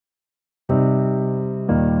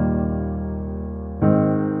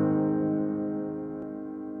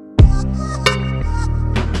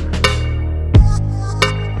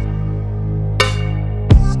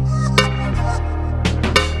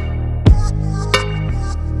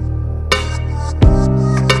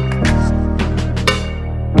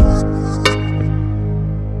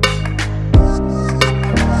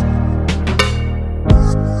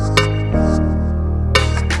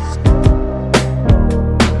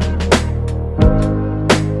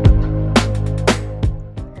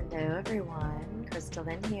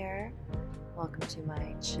welcome to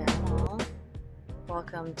my channel.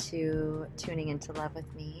 Welcome to tuning into love with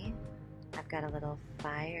me. I've got a little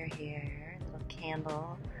fire here, a little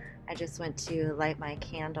candle. I just went to light my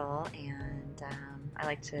candle, and I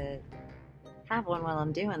like to have one while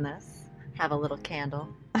I'm doing this. Have a little candle.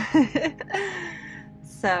 But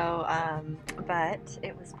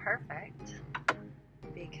it was perfect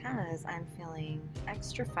because I'm feeling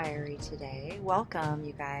extra fiery today. Welcome,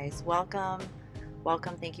 you guys. Welcome.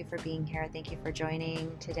 Welcome. Thank you for being here. Thank you for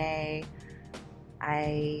joining today.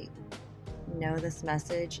 I know this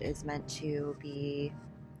message is meant to be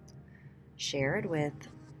shared with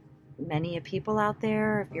many people out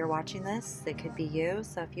there. If you're watching this, it could be you.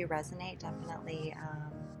 So if you resonate, definitely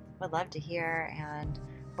would love to hear, and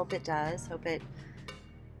hope it does. Hope it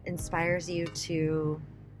inspires you to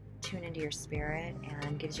tune into your spirit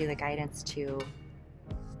and gives you the guidance to,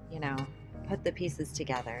 put the pieces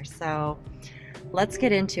together. So let's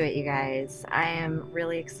get into it, you guys. I am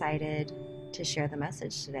really excited to share the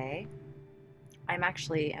message today. I'm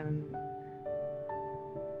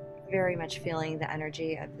very much feeling the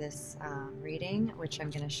energy of this reading, which I'm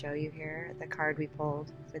going to show you here. The card we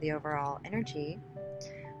pulled for the overall energy,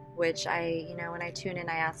 which when I tune in,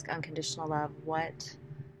 I ask Unconditional Love, what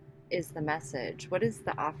is the message? What is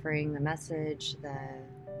the offering, the message, the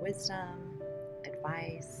wisdom,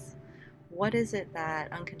 advice? What is it that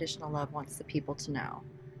Unconditional Love wants the people to know?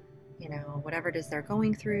 Whatever it is they're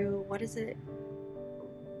going through, what does it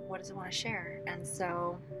want to share? And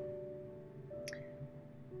so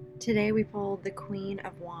today we pulled the Queen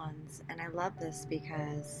of Wands, and I love this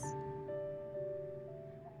because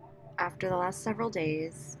after the last several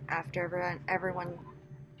days, after everyone,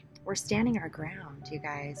 we're standing our ground, you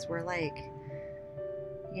guys. We're like,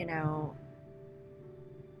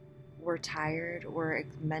 we're tired, we're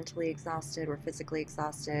mentally exhausted, we're physically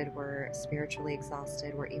exhausted, we're spiritually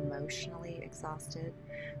exhausted, we're emotionally exhausted.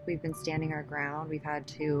 We've been standing our ground. We've had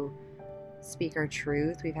to speak our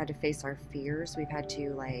truth. We've had to face our fears. We've had to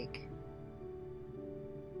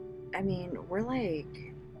we're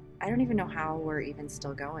like, I don't even know how we're even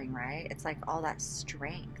still going, right? It's like all that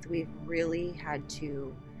strength. We've really had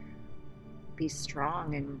to be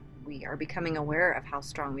strong, and we are becoming aware of how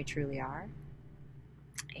strong we truly are.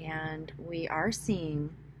 And we are seeing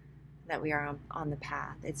that we are on the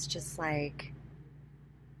path. It's just like,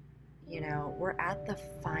 we're at the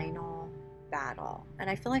final battle. And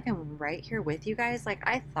I feel like I'm right here with you guys. Like,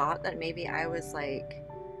 I thought that maybe I was like,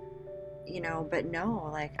 but no,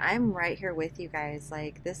 like, I'm right here with you guys.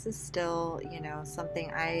 Like, this is still,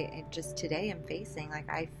 something I just today am facing. Like,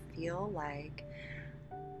 I feel like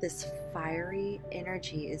this fiery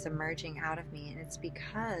energy is emerging out of me, and it's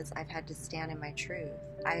because I've had to stand in my truth.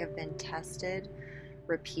 I have been tested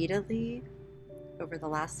repeatedly over the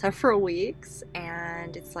last several weeks,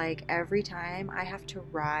 and it's like every time I have to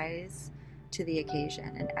rise to the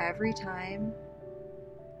occasion, and every time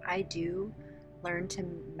I do learn to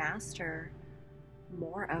master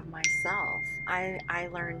more of myself. I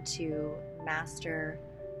learn to master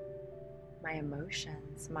my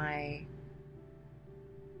emotions, my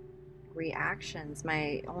reactions,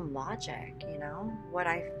 my own logic, what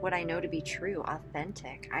I know to be true,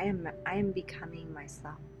 authentic. I am becoming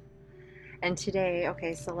myself. And today,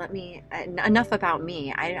 okay, so let me, enough about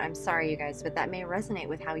me. I'm sorry, you guys, but that may resonate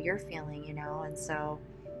with how you're feeling, and so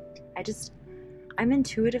I'm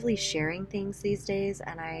intuitively sharing things these days,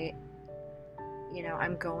 and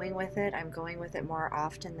I'm going with it. I'm going with it more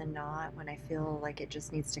often than not when I feel like it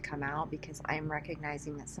just needs to come out, because I'm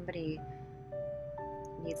recognizing that somebody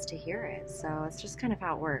needs to hear it. So it's just kind of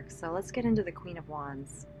how it works. So let's get into the Queen of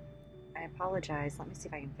Wands. I apologize. Let me see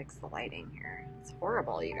if I can fix the lighting here. It's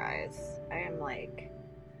horrible, you guys. I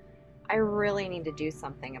really need to do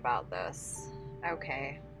something about this.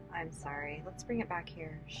 Okay, I'm sorry. Let's bring it back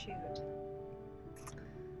here. Shoot.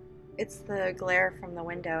 It's the glare from the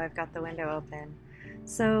window. I've got the window open.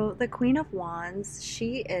 So the Queen of Wands,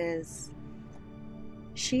 she is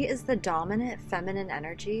the dominant feminine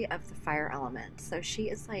energy of the fire element. So she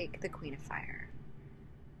is like the Queen of Fire.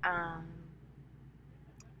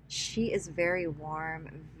 She is very warm,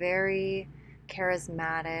 very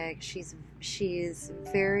charismatic. She's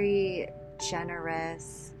very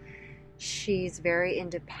generous. She's very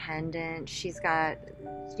independent. She's got,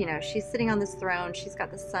 she's sitting on this throne. She's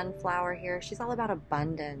got the sunflower here. She's all about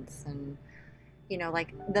abundance and,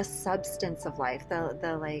 like the substance of life,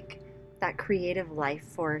 the like that creative life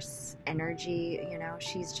force energy.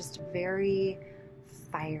 She's just very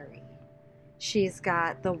fiery. She's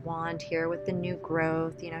got the wand here with the new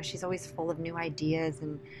growth. She's always full of new ideas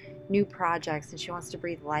and new projects, and she wants to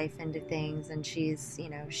breathe life into things. And she's,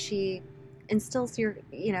 she instills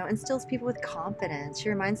instills people with confidence. She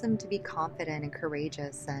reminds them to be confident and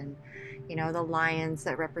courageous, and the lions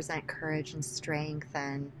that represent courage and strength.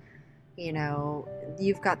 And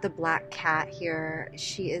you've got the black cat here.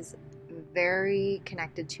 She is very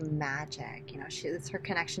connected to magic. It's her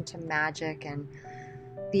connection to magic and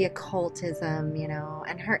the occultism,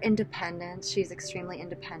 and her independence. She's extremely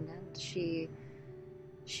independent. She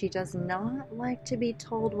does not like to be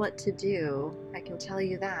told what to do, I can tell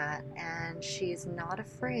you that. And she's not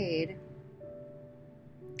afraid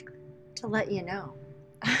to let you know.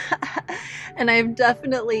 And I've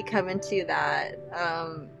definitely come into that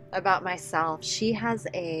about myself. She has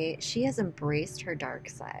embraced her dark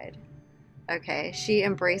side. Okay, she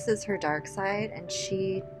embraces her dark side, and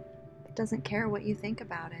she doesn't care what you think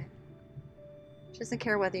about it. She doesn't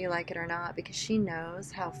care whether you like it or not, because she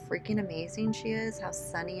knows how freaking amazing she is, how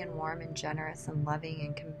sunny and warm and generous and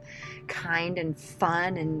loving and kind and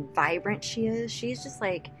fun and vibrant she is. She's just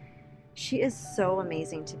like, she is so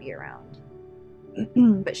amazing to be around.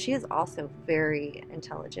 But she is also very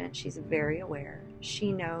intelligent. She's very aware.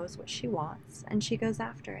 She knows what she wants, and she goes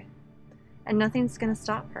after it. And nothing's going to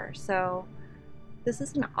stop her. So this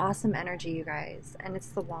is an awesome energy, you guys. And it's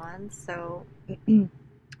the wands, so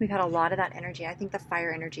we've had a lot of that energy. I think the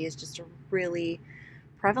fire energy is just really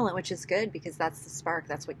prevalent, which is good, because that's the spark.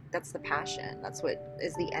 That's the passion. That's what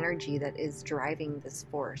is the energy that is driving this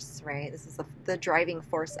force, right? This is the driving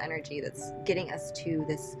force energy that's getting us to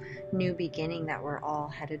this new beginning that we're all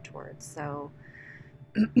headed towards. So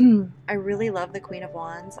I really love the Queen of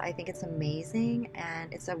Wands. I think it's amazing,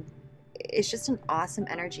 and it's just an awesome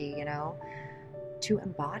energy, to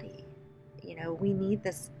embody. We need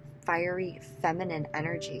this fiery feminine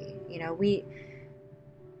energy.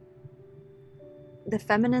 The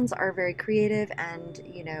feminines are very creative and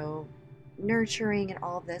nurturing and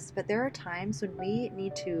all of this, but there are times when we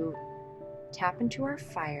need to tap into our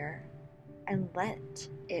fire and let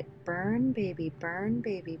it burn, baby, burn,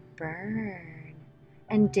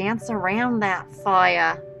 and dance around that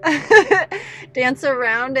fire. Dance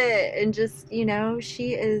around it, and just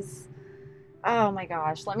she is, oh my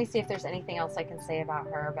gosh, let me see if there's anything else I can say about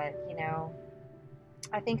her. But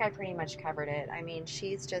I think I pretty much covered it. I mean,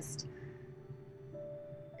 she is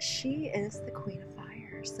the Queen of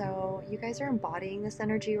Fire. So you guys are embodying this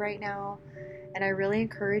energy right now, and I really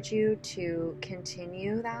encourage you to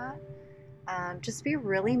continue that. Just be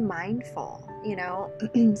really mindful.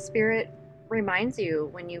 Spirit reminds you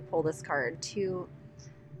when you pull this card to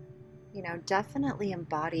definitely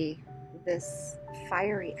embody this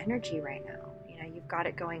fiery energy right now. You've got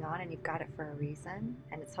it going on, and you've got it for a reason,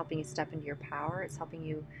 and it's helping you step into your power. It's helping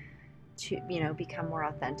you to become more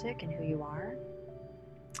authentic in who you are.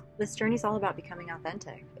 This journey is all about becoming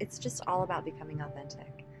authentic. It's just all about becoming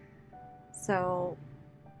authentic. So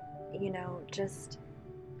just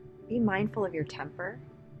be mindful of your temper,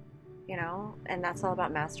 and that's all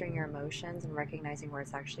about mastering your emotions and recognizing where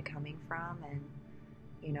it's actually coming from, and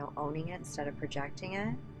owning it instead of projecting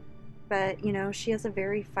it. But she has a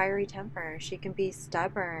very fiery temper. She can be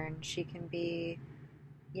stubborn. She can be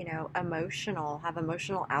emotional, have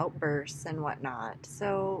emotional outbursts and whatnot.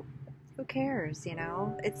 So who cares?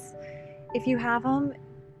 It's, if you have them,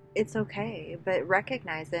 it's okay, but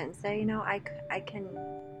recognize it and say, I can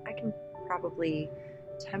probably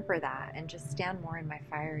temper that and just stand more in my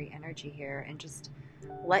fiery energy here, and just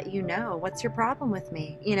let what's your problem with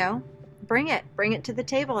me. Bring it to the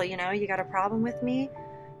table. You got a problem with me?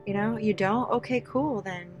 You don't? Okay, cool.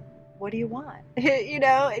 Then what do you want?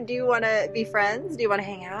 Do you want to be friends? Do you want to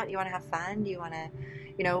hang out? Do you want to have fun? Do you want to,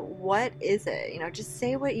 what is it? Just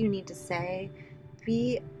say what you need to say.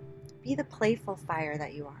 Be the playful fire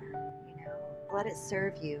that you are. Let it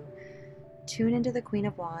serve you. Tune into the Queen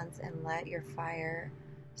of Wands and let your fire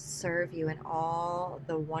serve you in all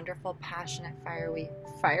the wonderful, passionate,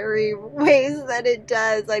 fiery ways that it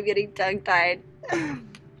does. I'm getting tongue-tied.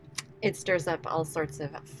 It stirs up all sorts of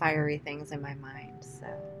fiery things in my mind. So,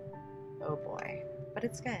 oh boy. But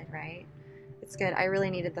it's good, right? It's good. I really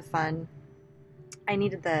needed the fun. I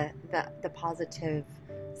needed the positive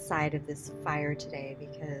side of this fire today,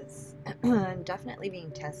 because I'm definitely being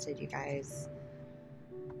tested, you guys.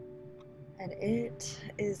 And it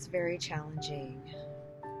is very challenging.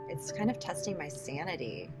 It's kind of testing my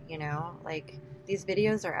sanity, like these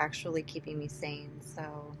videos are actually keeping me sane. So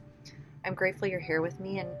I'm grateful you're here with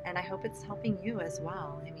me, and I hope it's helping you as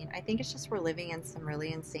well. I mean, I think it's just we're living in some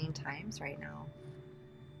really insane times right now.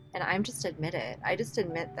 And I just admit that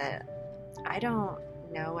I don't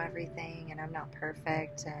know everything, and I'm not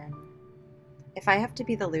perfect, and if I have to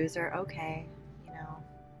be the loser, okay,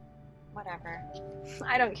 whatever.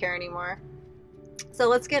 I don't care anymore. So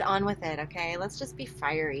let's get on with it, okay? Let's just be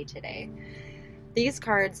fiery today. These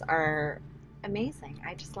cards are amazing.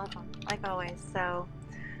 I just love them, like always. So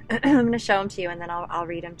I'm going to show them to you, and then I'll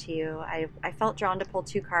read them to you. I felt drawn to pull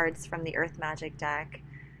 2 cards from the Earth Magic deck,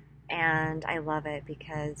 and I love it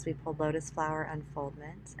because we pulled Lotus Flower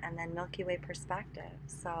Unfoldment and then Milky Way Perspective.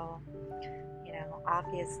 So, you know,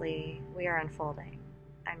 obviously we are unfolding.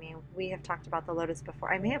 I mean, we have talked about the Lotus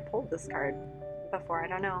before. I may have pulled this card before, I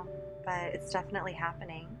don't know, but it's definitely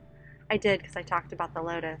happening. I did, because I talked about the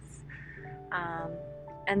Lotus.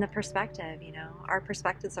 And the perspective, you know, our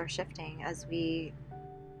perspectives are shifting as we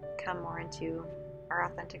come more into our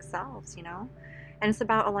authentic selves, you know, and it's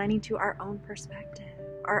about aligning to our own perspective,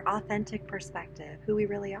 our authentic perspective, who we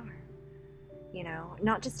really are, you know,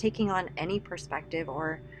 not just taking on any perspective.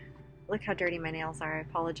 Or look how dirty my nails are. I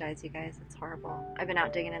apologize, you guys. It's horrible. I've been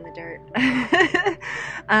out digging in the dirt.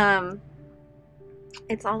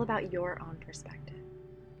 It's all about your own perspective,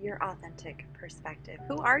 your authentic perspective.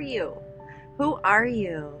 Who are you? Who are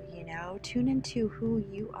you? You know, tune into who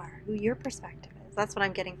you are, who your perspective is. That's what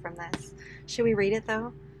I'm getting from this. Should we read it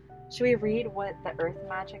though? Should we read what the Earth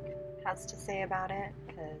Magic has to say about it?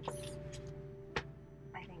 Because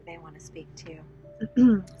I think they want to speak too.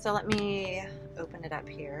 So let me open it up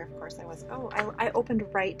here. Of course I was, I opened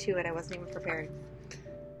right to it. I wasn't even prepared.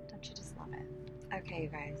 Don't you just love it? Okay, you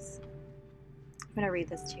guys. I'm going to read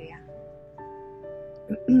this to you.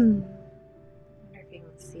 I wonder if you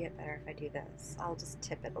can see it better if I do this. I'll just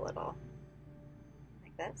tip it a little.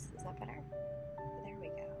 Like this? Is that better? There we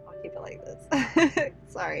go. I'll keep it like this.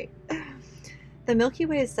 Sorry. The Milky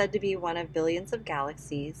Way is said to be one of billions of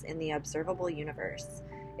galaxies in the observable universe.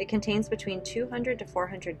 It contains between 200 to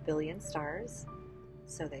 400 billion stars,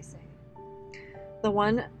 so they say. The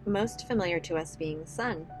one most familiar to us being the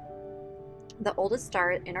Sun. The oldest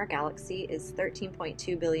star in our galaxy is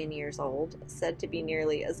 13.2 billion years old, said to be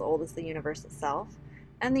nearly as old as the universe itself,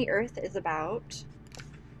 and the Earth is about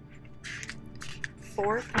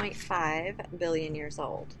 4.5 billion years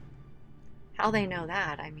old. How they know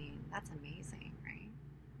that, I mean, that's amazing, right?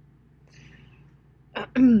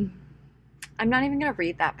 I'm not even going to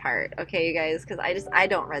read that part, okay, you guys, because I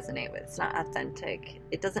don't resonate with it. It's not authentic.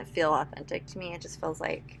 It doesn't feel authentic to me. It just feels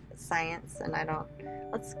like science, and I don't,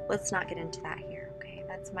 let's not get into that here, okay?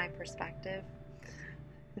 That's my perspective.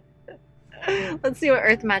 Let's see what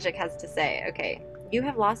Earth Magic has to say. Okay, you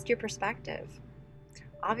have lost your perspective.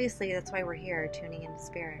 Obviously, that's why we're here, tuning into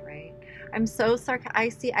spirit, right? I'm so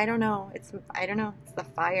I don't know. It's the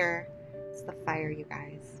fire. It's the fire, you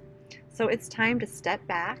guys. So it's time to step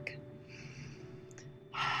back,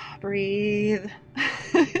 breathe,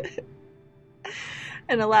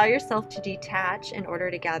 and allow yourself to detach in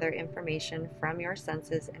order to gather information from your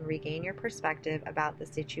senses and regain your perspective about the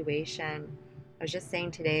situation. I was just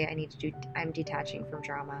saying today I'm detaching from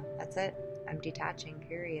drama. That's it. I'm detaching,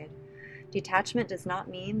 period. Detachment does not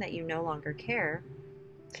mean that you no longer care.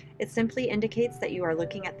 It simply indicates that you are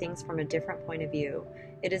looking at things from a different point of view.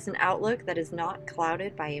 It is an outlook that is not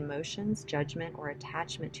clouded by emotions, judgment, or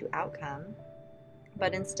attachment to outcome,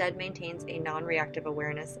 but instead maintains a non-reactive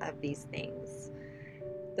awareness of these things.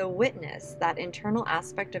 The witness, that internal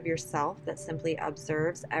aspect of yourself that simply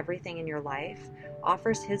observes everything in your life,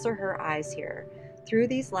 offers his or her eyes here. Through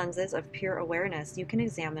these lenses of pure awareness, you can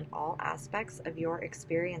examine all aspects of your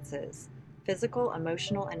experiences, physical,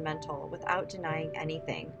 emotional, and mental, without denying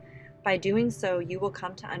anything. By doing so, you will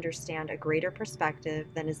come to understand a greater perspective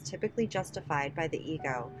than is typically justified by the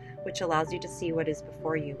ego, which allows you to see what is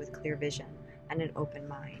before you with clear vision and an open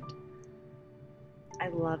mind. I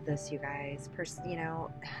love this, you guys. You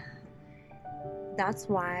know, that's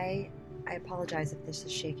why I apologize if this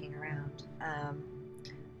is shaking around.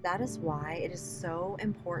 That is why it is so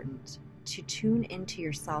important to tune into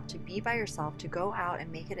yourself, to be by yourself, to go out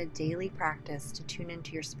and make it a daily practice to tune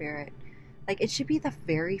into your spirit. Like, it should be the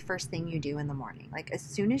very first thing you do in the morning. Like, as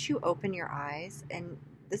soon as you open your eyes, and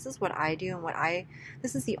this is what I do, and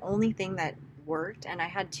this is the only thing that worked, and I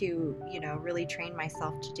had to, you know, really train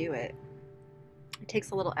myself to do it. It takes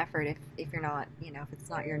a little effort if you're not, you know, if it's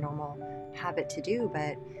not your normal habit to do,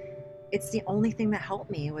 but it's the only thing that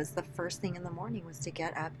helped me. Was the first thing in the morning was to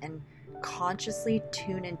get up and consciously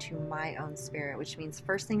tune into my own spirit, which means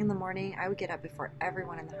first thing in the morning, I would get up before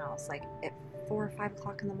everyone in the house, like at 4 or 5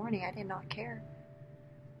 o'clock in the morning. I did not care.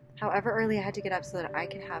 However early I had to get up so that I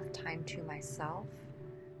could have time to myself,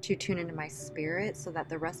 to tune into my spirit, so that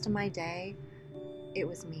the rest of my day, it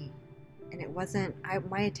was me. And it wasn't,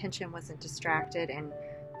 my attention wasn't distracted and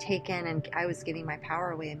taken, and I was giving my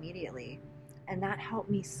power away immediately. And that helped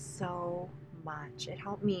me so much. It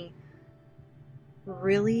helped me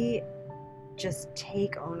really just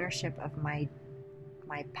take ownership of my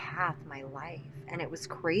my path, my life. And it was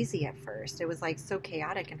crazy at first. It was like so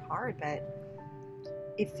chaotic and hard, but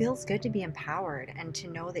it feels good to be empowered and to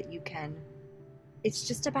know that you can. It's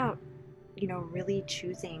just about, you know, really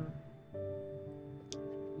choosing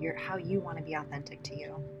how you want to be authentic to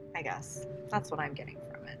you, I guess. That's what I'm getting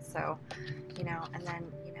from it. So, you know, and then,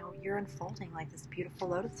 you know, you're unfolding like this beautiful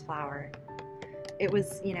lotus flower. It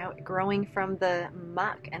was, you know, growing from the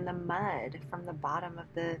muck and the mud from the bottom of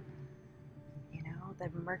the, you know, the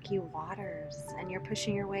murky waters, and you're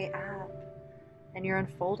pushing your way up, and you're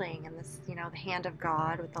unfolding in this, you know, the hand of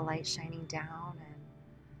God with the light shining down.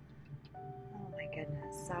 And oh my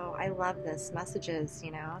goodness. So I love this messages,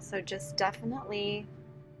 you know, so just definitely,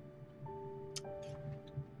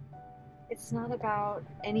 it's not about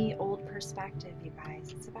any old perspective, you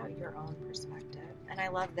guys. It's about your own perspective. And I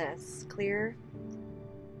love this. Clear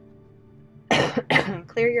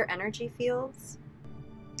your energy fields.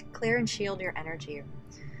 Clear and shield your energy.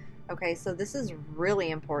 Okay, so this is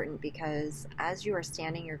really important because as you are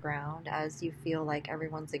standing your ground, as you feel like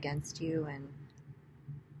everyone's against you, and,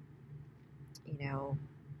 you know,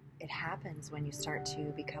 it happens when you start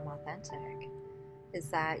to become authentic, is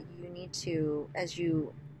that you need to, as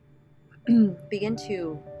you begin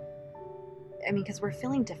to, I mean, because we're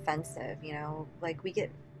feeling defensive, you know, like we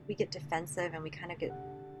get defensive and we kind of get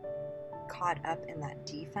caught up in that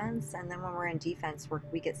defense, and then when we're in defense,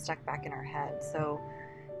 we get stuck back in our head. So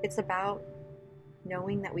it's about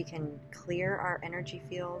knowing that we can clear our energy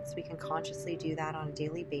fields. We can consciously do that on a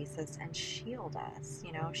daily basis and shield us,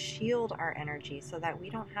 you know, shield our energy so that we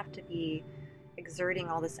don't have to be exerting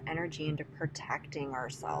all this energy into protecting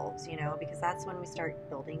ourselves, you know, because that's when we start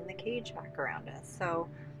building the cage back around us. So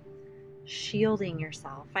shielding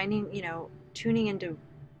yourself, finding, you know, tuning into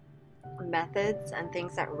methods and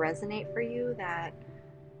things that resonate for you, that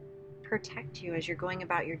protect you as you're going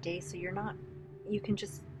about your day, so you can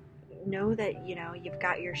just know that, you know, you've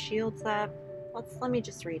got your shields up. Let me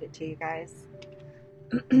just read it to you guys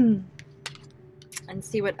and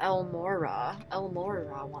see what Elmora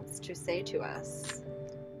wants to say to us.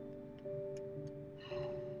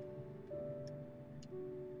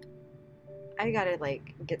 I gotta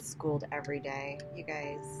like get schooled every day, you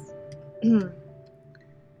guys.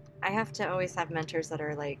 I have to always have mentors that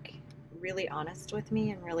are like really honest with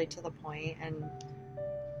me and really to the point, and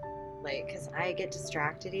like, because I get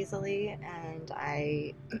distracted easily, and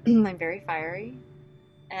I'm very fiery,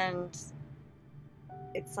 and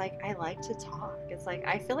it's like I like to talk. It's like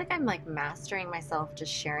I feel like I'm like mastering myself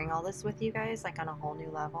just sharing all this with you guys, like on a whole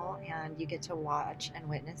new level, and you get to watch and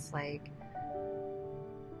witness like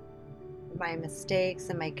my mistakes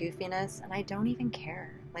and my goofiness, and I don't even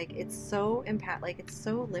care. Like, it's so it's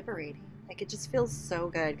so liberating. Like, it just feels so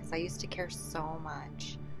good, because I used to care so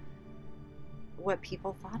much what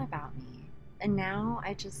people thought about me, and now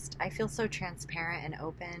I feel so transparent and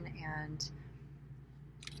open, and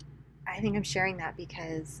I think I'm sharing that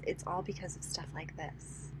because it's all because of stuff like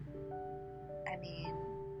this. I mean,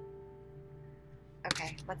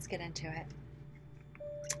 okay, let's get into it.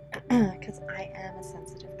 Because I am a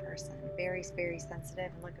sensitive person, very, very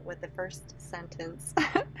sensitive. And look at what the first sentence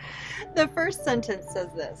the first sentence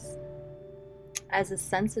says this: as a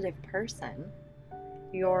sensitive person,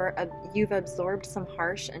 you've absorbed some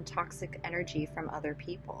harsh and toxic energy from other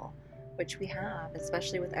people, which we have,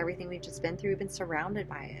 especially with everything we've just been through. We've been surrounded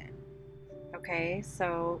by it. Okay,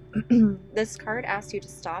 so this card asks you to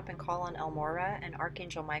stop and call on Elmora and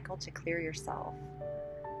Archangel Michael to clear yourself.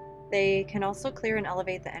 They can also clear and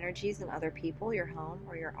elevate the energies in other people, your home,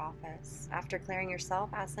 or your office. After clearing yourself,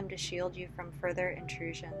 ask them to shield you from further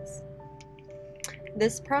intrusions.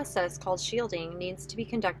 This process, called shielding, needs to be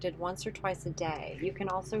conducted once or twice a day. You can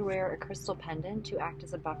also wear a crystal pendant to act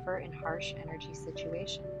as a buffer in harsh energy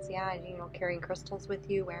situations. Yeah, you know, carrying crystals with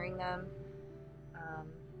you, wearing them.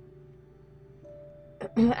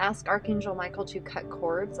 Ask Archangel Michael to cut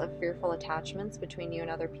cords of fearful attachments between you and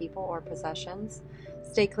other people or possessions.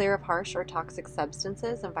 Stay clear of harsh or toxic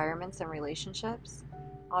substances, environments, and relationships.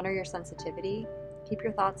 Honor your sensitivity. Keep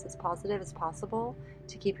your thoughts as positive as possible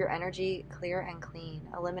to keep your energy clear and clean.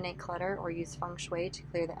 Eliminate clutter or use feng shui to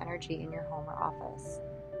clear the energy in your home or office.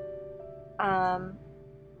 I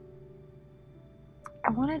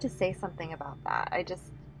wanted to say something about that.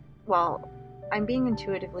 I'm being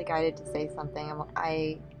intuitively guided to say something.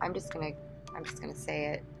 I'm just gonna say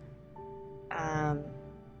it.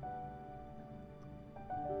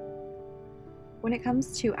 When it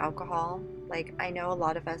comes to alcohol, like, I know a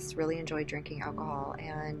lot of us really enjoy drinking alcohol,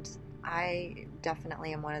 and I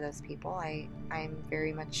definitely am one of those people. I'm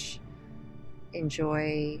very much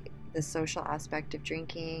enjoy the social aspect of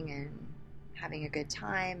drinking and having a good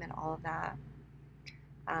time and all of that.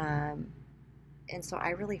 And so I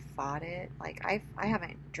really fought it. Like I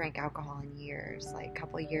haven't drank alcohol in years, like a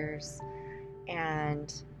couple years.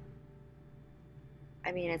 And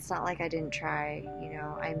I mean, it's not like I didn't try, you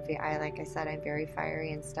know. Like I said, I'm very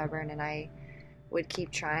fiery and stubborn, and I would keep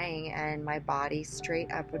trying, and my body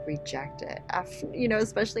straight up would reject it. After, you know,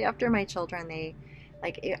 especially after my children,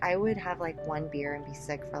 I would have like one beer and be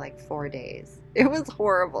sick for like 4 days. It was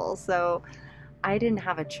horrible. So I didn't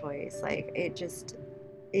have a choice. Like it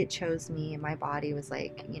chose me, and my body was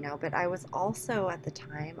like, you know. But I was also at the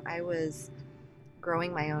time, I was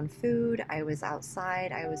growing my own food. I was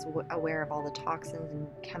outside. I was aware of all the toxins and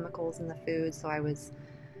chemicals in the food. So I was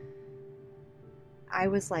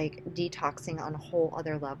like detoxing on whole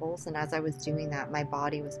other levels. And as I was doing that, my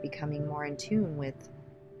body was becoming more in tune with,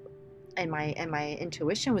 and my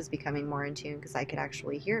intuition was becoming more in tune, because I could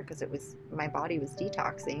actually hear it, because it was, my body was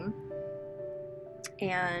detoxing.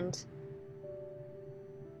 And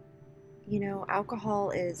you know,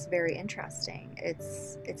 alcohol is very interesting.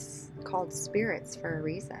 It's called spirits for a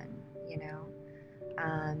reason, you know.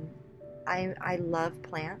 Um, I love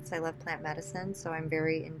plants. I love plant medicine, so I'm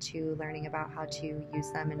very into learning about how to use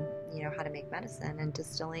them, and you know, how to make medicine. And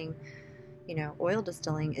distilling, you know, oil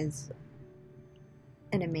distilling is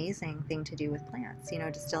an amazing thing to do with plants. You know,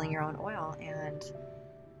 distilling your own oil, and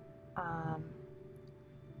um,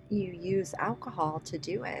 you use alcohol to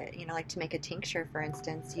do it. You know, like to make a tincture, for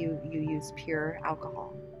instance, you use pure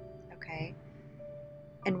alcohol. Okay.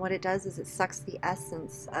 And what it does is it sucks the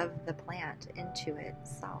essence of the plant into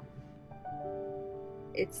itself.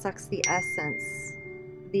 It sucks the essence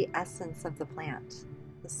of the plant,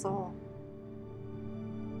 the soul.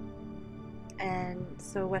 And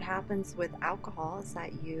so what happens with alcohol is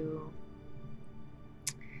that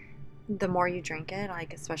the more you drink it,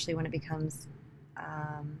 like especially when it becomes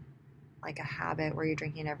um, like a habit where you're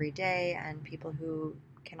drinking every day, and people who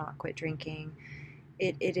cannot quit drinking,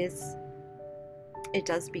 it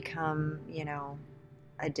does become, you know,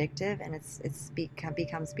 addictive, and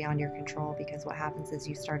becomes beyond your control, because what happens is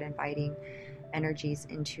you start inviting energies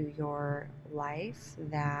into your life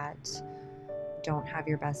that don't have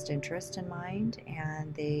your best interest in mind,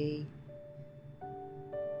 and they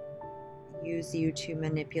use you to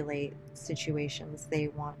manipulate situations they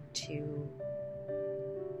want to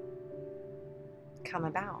come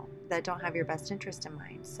about that don't have your best interest in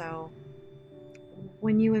mind. So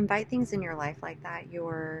when you invite things in your life like that,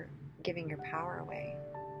 you're giving your power away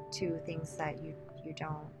to things that you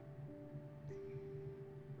don't,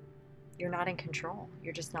 you're not in control.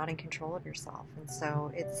 You're just not in control of yourself. And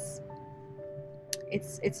so it's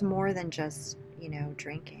more than just, you know,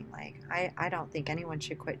 drinking. Like I don't think anyone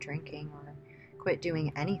should quit drinking or quit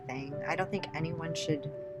doing anything. I don't think anyone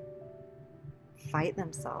should fight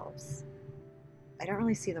themselves. I don't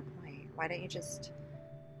really see the point. Why don't you just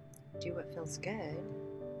do what feels good?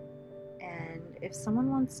 And if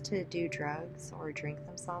someone wants to do drugs or drink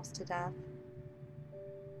themselves to death,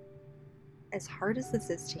 as hard as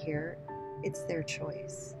this is to hear, it's their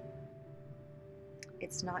choice.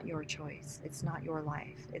 It's not your choice. It's not your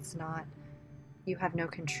life. It's not, you have no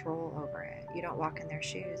control over it. You don't walk in their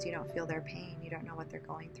shoes. You don't feel their pain. You don't know what they're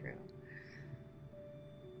going through.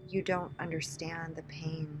 You don't understand the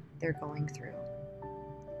pain they're going through.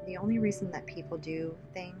 The only reason that people do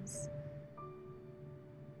things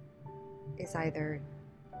is either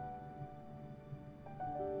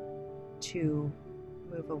to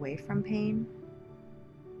move away from pain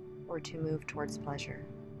or to move towards pleasure.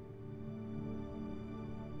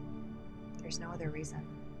 There's no other reason.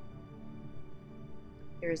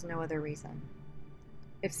 There is no other reason.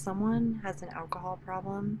 If someone has an alcohol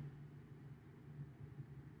problem,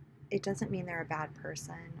 it doesn't mean they're a bad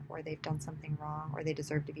person or they've done something wrong or they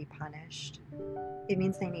deserve to be punished. It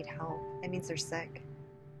means they need help. It means they're sick.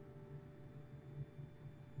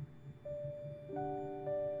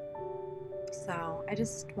 So I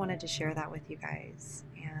just wanted to share that with you guys.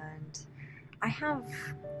 And I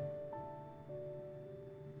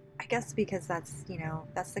guess because that's, you know,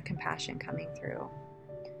 that's the compassion coming through.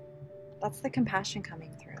 That's the compassion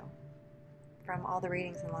coming through from all the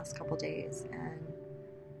readings in the last couple days, and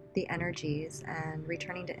the energies, and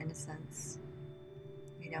returning to innocence.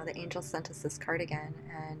 You know, the angels sent us this card again,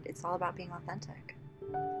 and it's all about being authentic.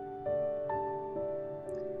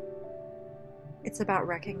 It's about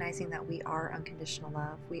recognizing that we are unconditional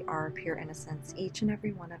love. We are pure innocence, each and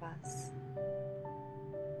every one of us.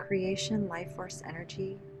 Creation, life force,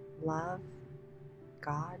 energy, love,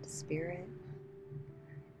 God, spirit,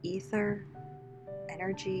 ether,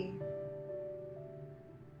 energy.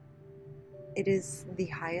 It is the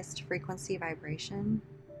highest frequency vibration.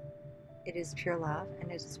 It is pure love,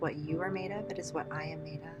 and it is what you are made of. It is what I am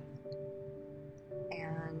made of.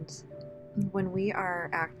 And when we are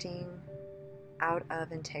acting out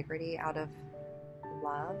of integrity, out of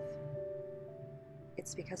love,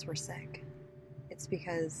 it's because we're sick. It's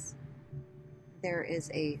because there is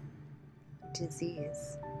a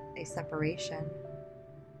disease, a separation.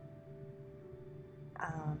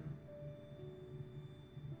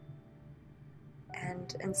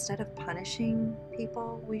 And instead of punishing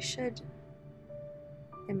people, we should,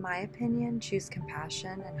 in my opinion, choose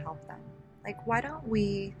compassion and help them. Like, why don't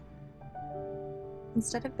we,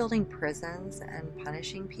 instead of building prisons and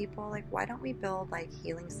punishing people, like, why don't we build like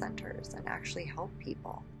healing centers and actually help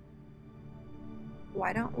people?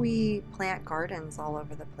 Why don't we plant gardens all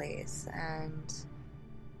over the place and,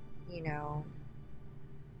 you know,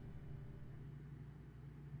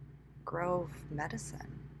 grow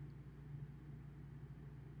medicine?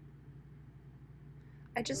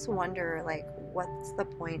 I just wonder, like, what's the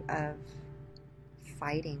point of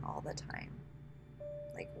fighting all the time?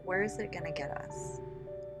 Like, where is it going to get us?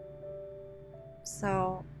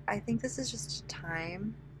 So I think this is just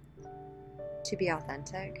time to be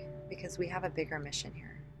authentic, because we have a bigger mission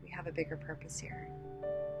here. We have a bigger purpose here.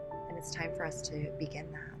 And it's time for us to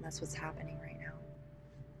begin that. And that's what's happening right now.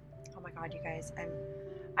 Oh my God, you guys,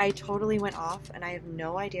 I totally went off, and I have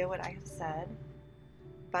no idea what I have said.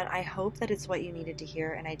 But I hope that it's what you needed to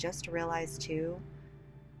hear. And I just realized too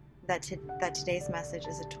that today's message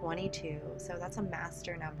is a 22. So that's a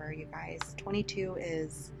master number, you guys. 22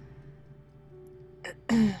 is,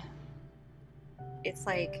 it's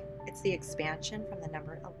like, it's the expansion from the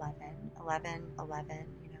number 11. 11,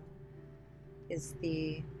 you know, is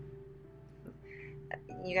the,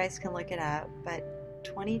 you guys can look it up, but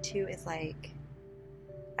 22 is like,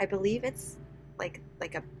 I believe it's like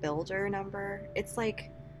a builder number. It's like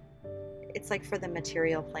for the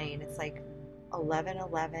material plane. It's like 11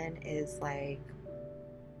 is like,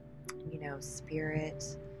 you know,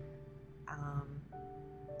 spirit,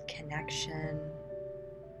 connection,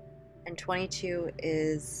 and 22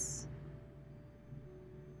 is,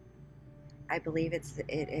 I believe it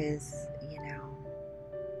is, you know,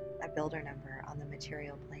 a builder number on the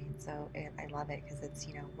material plane. So I love it, because it's,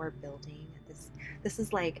 you know, we're building this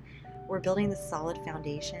is like, we're building this solid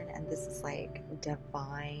foundation, and this is like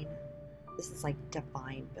divine. This is like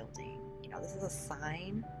divine building. You know, this is a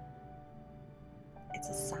sign. It's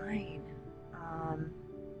a sign.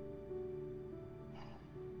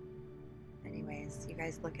 Anyways, you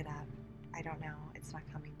guys look it up. I don't know. It's not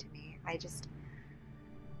coming to me.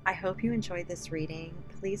 I hope you enjoyed this reading.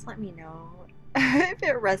 Please let me know if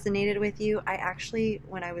it resonated with you. I actually,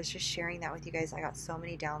 when I was just sharing that with you guys, I got so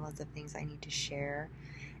many downloads of things I need to share.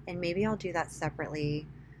 And maybe I'll do that separately.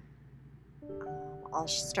 I'll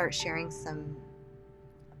start sharing some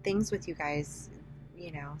things with you guys,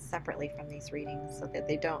 you know, separately from these readings, so that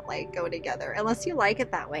they don't like go together, unless you like it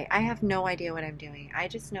that way. I have no idea what I'm doing. I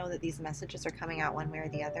just know that these messages are coming out one way or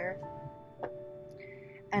the other,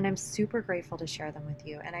 and I'm super grateful to share them with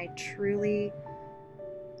you. And I truly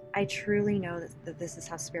know that this is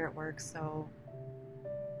how spirit works. So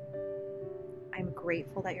I'm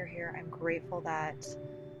grateful that you're here. I'm grateful that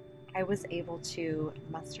I was able to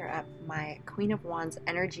muster up my Queen of Wands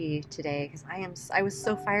energy today, because I was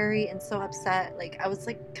so fiery and so upset. Like, I was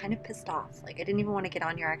like kind of pissed off. Like, I didn't even want to get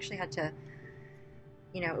on here. I actually had to,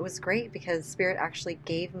 you know, it was great because Spirit actually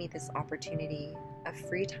gave me this opportunity of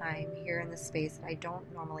free time here in this space that I don't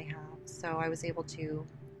normally have. So I was able to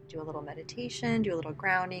do a little meditation, do a little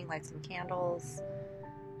grounding, light some candles,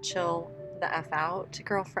 chill the F out,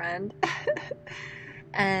 girlfriend,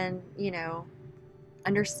 and, you know,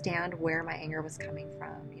 understand where my anger was coming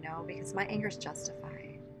from, you know, because my anger is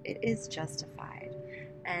justified. It is justified.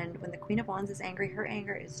 And when the Queen of Wands is angry, her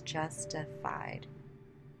anger is justified.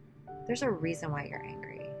 There's a reason why you're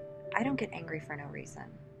angry. I don't get angry for no reason.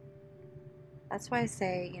 That's why I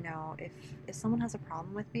say, you know, if someone has a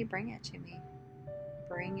problem with me, bring it to me.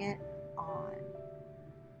 Bring it on.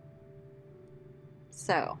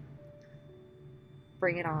 So,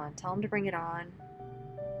 bring it on. Tell them to bring it on.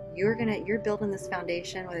 You're building this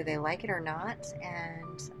foundation whether they like it or not,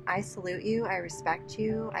 and I salute you, I respect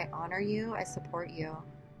you, I honor you, I support you.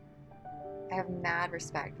 I have mad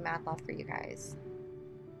respect, mad love for you guys,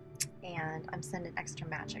 and I'm sending extra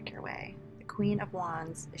magic your way. The Queen of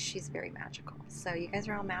Wands, she's very magical, so you guys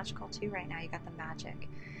are all magical too right now. You got the magic.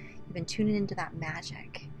 You've been tuning into that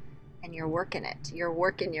magic, and you're working it. You're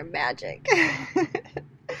working your magic.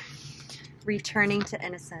 Returning to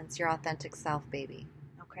innocence, your authentic self, baby.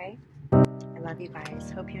 Okay? I love you guys.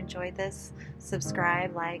 Hope you enjoyed this.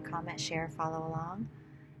 Subscribe, like, comment, share, follow along.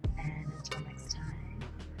 And until next time,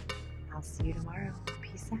 I'll see you tomorrow.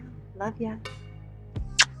 Peace out. Love ya.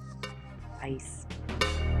 Ice.